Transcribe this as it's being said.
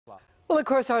Well, of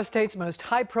course, our state's most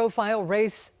high-profile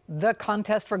race, the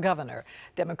contest for governor.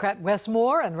 Democrat Wes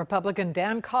Moore and Republican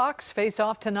Dan Cox face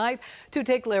off tonight to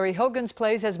take Larry Hogan's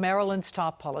place as Maryland's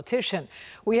top politician.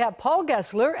 We have Paul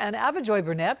Gessler and Avajoy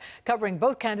Burnett covering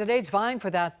both candidates vying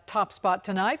for that top spot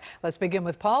tonight. Let's begin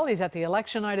with Paul. He's at the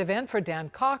election night event for Dan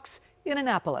Cox in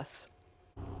Annapolis.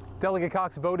 Delegate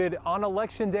Cox voted on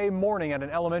Election Day morning at an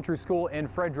elementary school in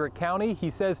Frederick County. He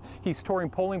says he's touring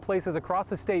polling places across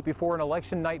the state before an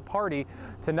election night party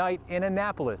tonight in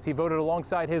Annapolis. He voted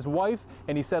alongside his wife,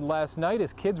 and he said last night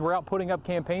his kids were out putting up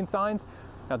campaign signs.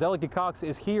 Now, Delegate Cox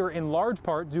is here in large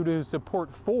part due to his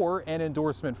support for and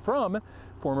endorsement from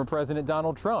former President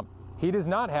Donald Trump. He does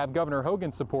not have Governor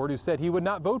Hogan's support, who said he would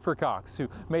not vote for Cox, who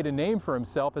made a name for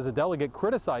himself as a delegate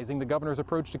criticizing the governor's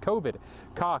approach to COVID.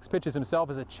 Cox pitches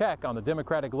himself as a check on the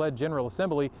Democratic-led General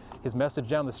Assembly. His message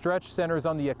down the stretch centers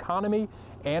on the economy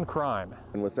and crime.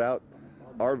 And without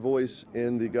our voice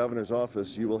in the governor's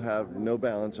office, you will have no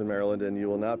balance in Maryland, and you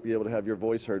will not be able to have your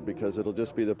voice heard because it'll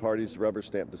just be the party's rubber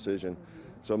stamp decision.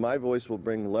 So my voice will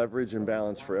bring leverage and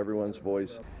balance for everyone's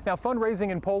voice. Now,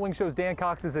 fundraising and polling shows Dan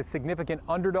Cox is a significant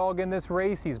underdog in this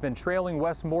race. He's been trailing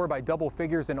Wes Moore by double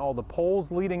figures in all the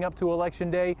polls leading up to Election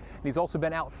Day. And he's also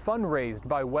been out fundraised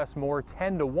by Wes Moore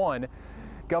 10-1.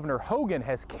 Governor Hogan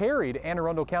has carried Anne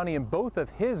Arundel County in both of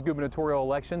his gubernatorial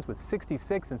elections with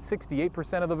 66% and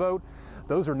 68% of the vote.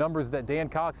 Those are numbers that Dan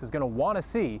Cox is going to want to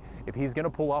see if he's going to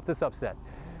pull off this upset.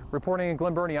 Reporting in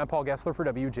Glen Burnie, I'm Paul Gessler for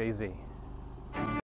WJZ.